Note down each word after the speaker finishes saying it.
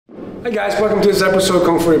Hey guys, welcome to this episode of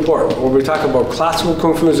Kung Fu Report, where we talk about classical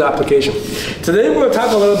Kung Fu's application. Today we're going to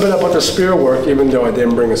talk a little bit about the spear work, even though I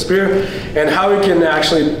didn't bring a spear, and how it can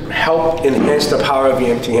actually help enhance the power of the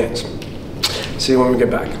empty hands. See you when we get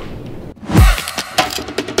back.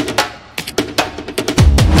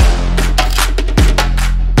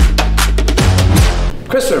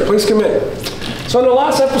 Christopher, please come in. So in the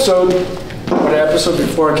last episode, or the episode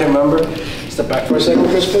before, I can't remember, step back for a second,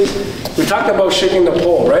 Chris, please. We talked about shaking the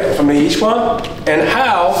pole, right, from the Yi Quan, and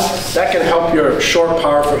how that can help your short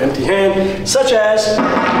power for empty hand, such as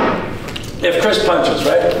if Chris punches,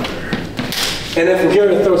 right? And then from here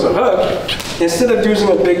he throws a hook, instead of using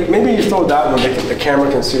a big, maybe you throw that one, the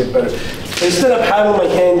camera can see it better. Instead of having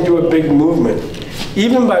my hand do a big movement,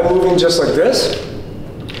 even by moving just like this,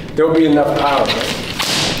 there will be enough power, right?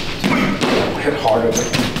 Hit harder.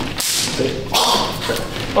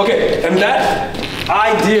 Okay, and that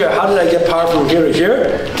idea, how did I get power from here to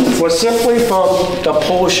here, was simply from the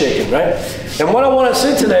pole shaking, right? And what I want to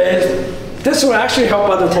say today is, this will actually help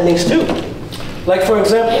other techniques too. Like for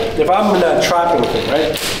example, if I'm in that trapping thing,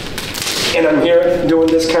 right? And I'm here doing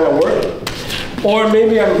this kind of work, or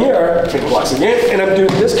maybe I'm here, once again, and I'm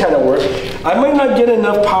doing this kind of work, I might not get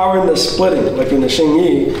enough power in the splitting, like in the Sheng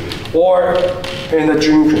Yi, or in the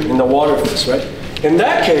Jun, in the water fist, right? In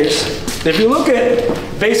that case, if you look at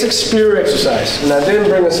basic spear exercise, and I didn't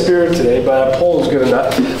bring a spear today, but a pole is good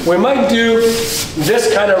enough, we might do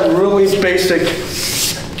this kind of really basic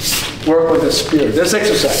work with the spear, this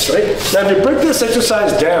exercise, right? Now if you break this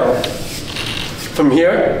exercise down from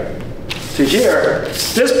here to here,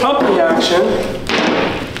 this pumping action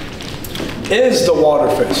is the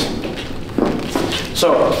water fist.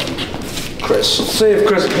 So, say if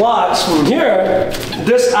Chris blocks from here,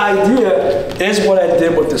 this idea is what I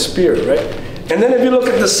did with the spear, right? And then if you look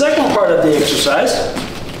at the second part of the exercise,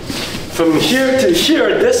 from here to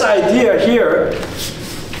here, this idea here,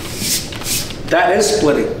 that is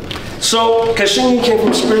splitting. So, Sheng Yi came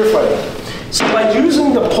from spear fighting. So by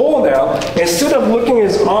using the pole now, instead of looking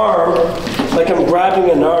at his arm like I'm grabbing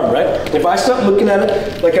an arm, right? If I start looking at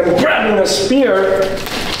it like I'm grabbing a spear,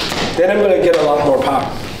 then I'm going to get a lot more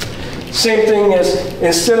power. Same thing as,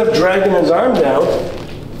 instead of dragging his arm down,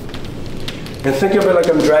 and think of it like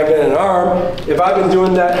I'm dragging an arm, if I've been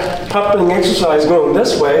doing that pumping exercise going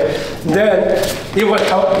this way, then it would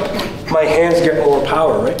help my hands get more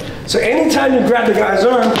power, right? So anytime you grab the guy's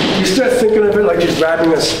arm, you start thinking of it like you're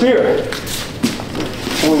grabbing a spear.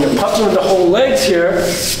 When you're pumping with the whole legs here,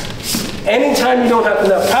 anytime you don't have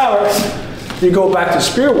enough power, you go back to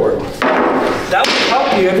spear work. That will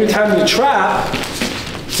help you every time you trap.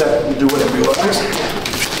 Do whatever you want.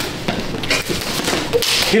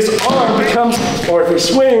 His arm becomes, or if he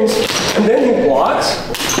swings and then he blocks,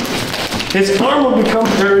 his arm will become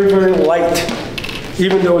very, very light,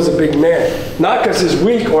 even though he's a big man. Not because he's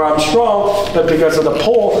weak or I'm strong, but because of the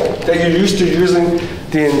pole that you're used to using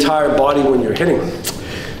the entire body when you're hitting.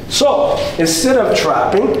 So instead of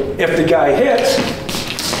trapping, if the guy hits,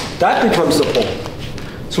 that becomes the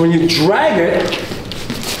pole. So when you drag it,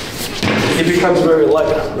 it becomes very light,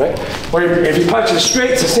 right? Or if you punch it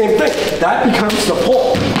straight, it's the same thing. That becomes the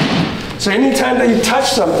pole. So anytime that you touch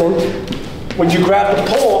something, when you grab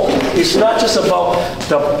the pole, it's not just about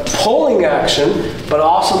the pulling action, but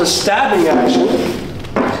also the stabbing action.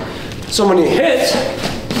 So when you hit,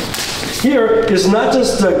 here is not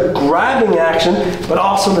just the grabbing action, but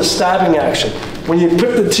also the stabbing action. When you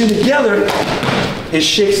put the two together, it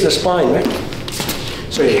shakes the spine, right?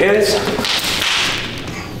 So he hits.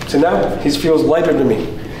 So now he feels lighter to me.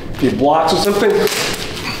 If he blocks or something,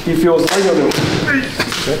 he feels lighter to me.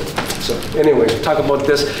 Okay? So anyway, we'll talk about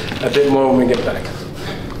this a bit more when we get back.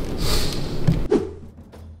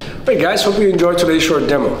 Hey guys, hope you enjoyed today's short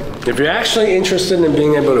demo. If you're actually interested in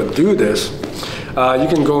being able to do this, you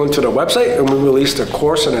can go into the website and we released a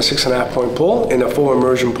course on a 6.5 point pole in a full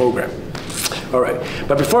immersion program. All right,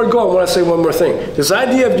 but before I go, I want to say one more thing. This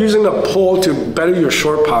idea of using a pole to better your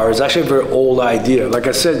short power is actually a very old idea. Like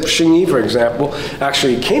I said, Sheng Yi, for example,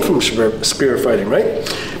 actually came from spear fighting, right?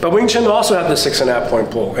 But Wing Chun also has the 6.5 point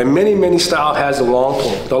pole, and many styles has the long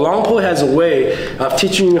pole. The long pole has a way of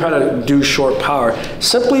teaching you how to do short power,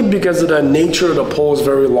 simply because of the nature of the pole is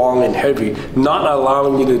very long and heavy, not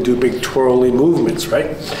allowing you to do big twirly movements,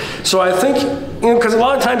 right? So I think, because a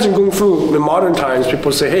lot of times in Kung Fu, in modern times,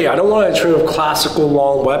 people say, hey, I don't want to train with classical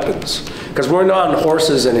long weapons, because we're not on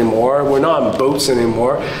horses anymore, we're not on boats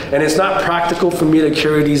anymore, and it's not practical for me to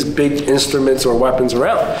carry these big instruments or weapons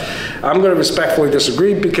around. I'm going to respectfully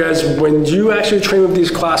disagree, because when you actually train with these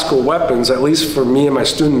classical weapons, at least for me and my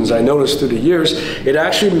students, I noticed through the years, it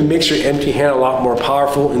actually makes your empty hand a lot more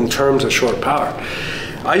powerful in terms of short power.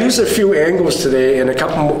 I used a few angles today and a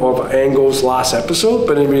couple of angles last episode,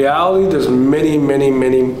 but in reality, there's many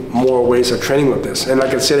more ways of training with this. And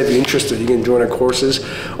like I said, if you're interested, you can join our courses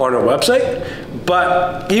on our website.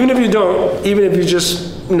 But even if you don't, even if you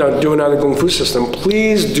just do another Kung Fu system,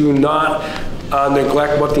 please do not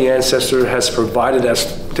neglect what the ancestor has provided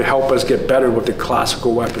us to help us get better with the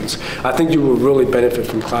classical weapons. I think you will really benefit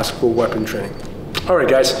from classical weapon training. All right,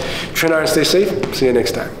 guys, train hard and stay safe. See you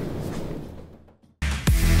next time.